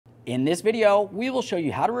In this video, we will show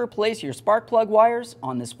you how to replace your spark plug wires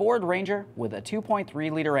on this Ford Ranger with a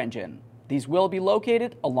 2.3 liter engine. These will be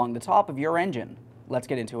located along the top of your engine. Let's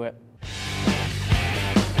get into it.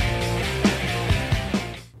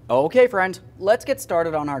 Okay friend, let's get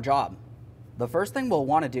started on our job. The first thing we'll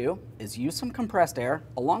want to do is use some compressed air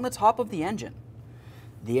along the top of the engine.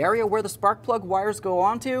 The area where the spark plug wires go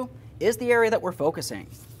onto is the area that we're focusing.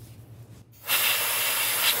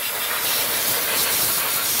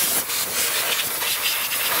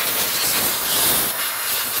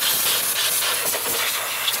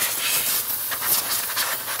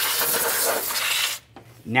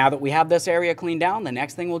 Now that we have this area cleaned down, the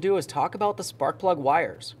next thing we'll do is talk about the spark plug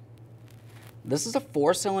wires. This is a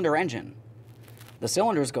 4-cylinder engine. The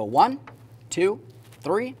cylinders go 1, 2,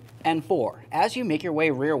 3, and 4 as you make your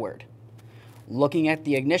way rearward. Looking at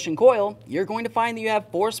the ignition coil, you're going to find that you have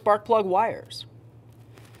 4 spark plug wires.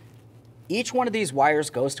 Each one of these wires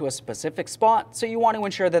goes to a specific spot, so you want to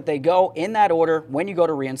ensure that they go in that order when you go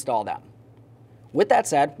to reinstall them. With that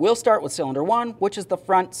said, we'll start with cylinder 1, which is the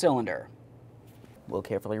front cylinder. We'll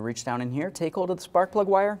carefully reach down in here, take hold of the spark plug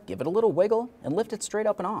wire, give it a little wiggle, and lift it straight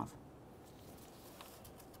up and off.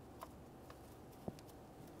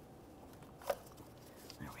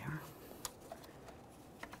 There we are.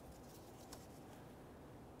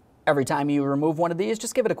 Every time you remove one of these,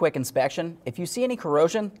 just give it a quick inspection. If you see any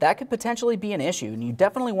corrosion, that could potentially be an issue, and you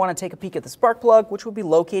definitely want to take a peek at the spark plug, which will be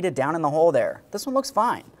located down in the hole there. This one looks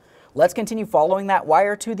fine. Let's continue following that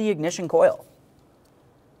wire to the ignition coil.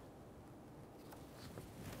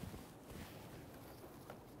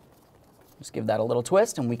 Just give that a little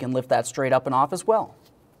twist and we can lift that straight up and off as well.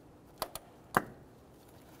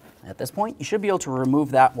 At this point, you should be able to remove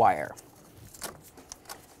that wire.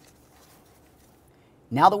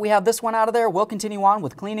 Now that we have this one out of there, we'll continue on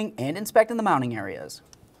with cleaning and inspecting the mounting areas.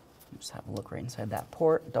 Just have a look right inside that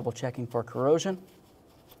port, double checking for corrosion.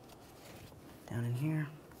 Down in here,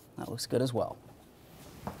 that looks good as well.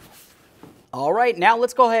 All right, now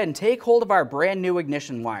let's go ahead and take hold of our brand new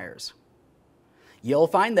ignition wires. You'll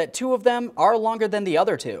find that 2 of them are longer than the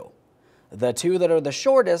other 2. The 2 that are the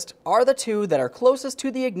shortest are the 2 that are closest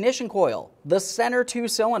to the ignition coil, the center 2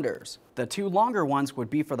 cylinders. The 2 longer ones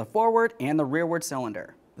would be for the forward and the rearward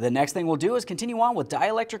cylinder. The next thing we'll do is continue on with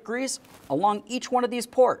dielectric grease along each one of these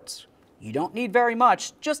ports. You don't need very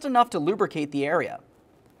much, just enough to lubricate the area.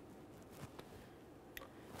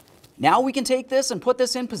 Now we can take this and put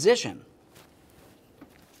this in position.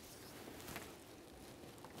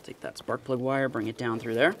 Take that spark plug wire, bring it down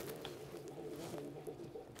through there.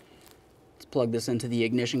 Let's plug this into the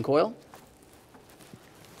ignition coil.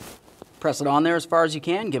 Press it on there as far as you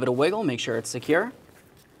can, give it a wiggle, make sure it's secure.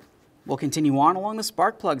 We'll continue on along the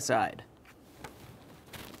spark plug side.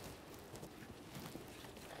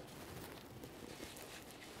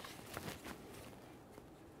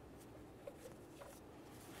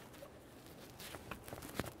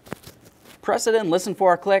 Press it in, listen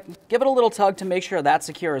for a click, give it a little tug to make sure that's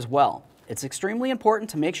secure as well. It's extremely important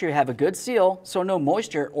to make sure you have a good seal so no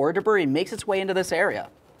moisture or debris makes its way into this area.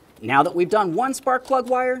 Now that we've done 1 spark plug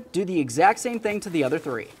wire, do the exact same thing to the other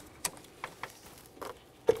 3.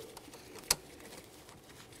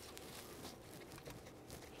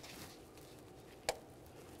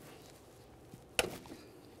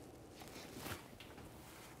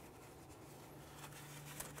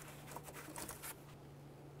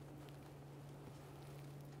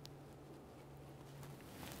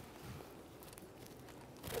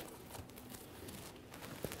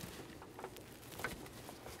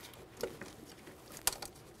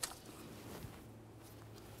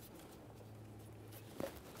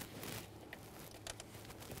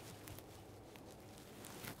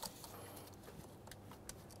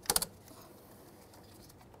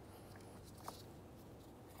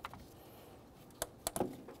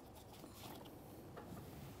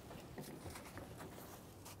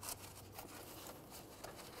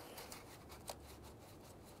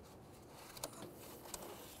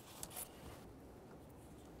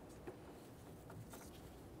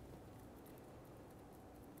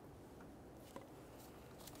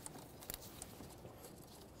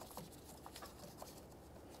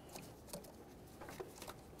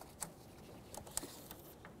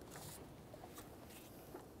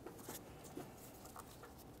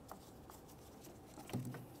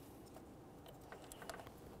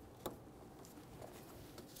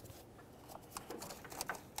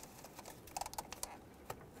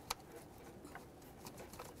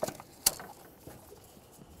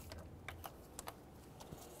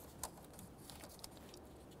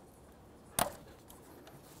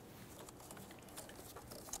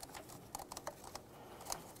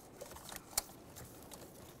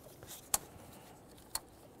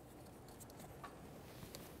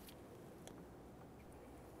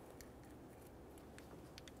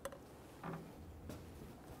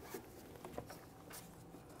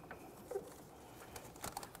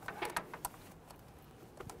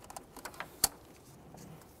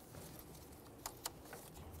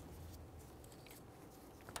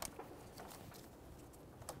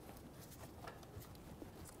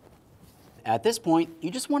 At this point,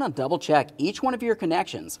 you just want to double check each one of your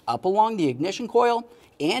connections up along the ignition coil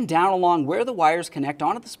and down along where the wires connect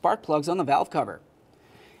onto the spark plugs on the valve cover.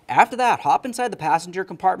 After that, hop inside the passenger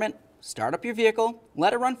compartment, start up your vehicle,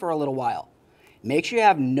 let it run for a little while. Make sure you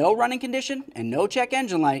have no running condition and no check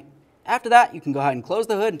engine light. After that, you can go ahead and close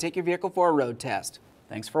the hood and take your vehicle for a road test.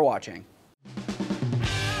 Thanks for watching.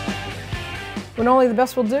 When only the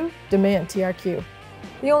best will do, demand TRQ.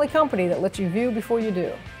 The only company that lets you view before you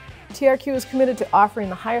do. TRQ is committed to offering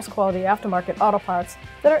the highest quality aftermarket auto parts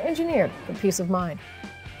that are engineered for peace of mind.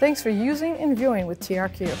 Thanks for using and viewing with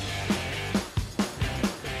TRQ.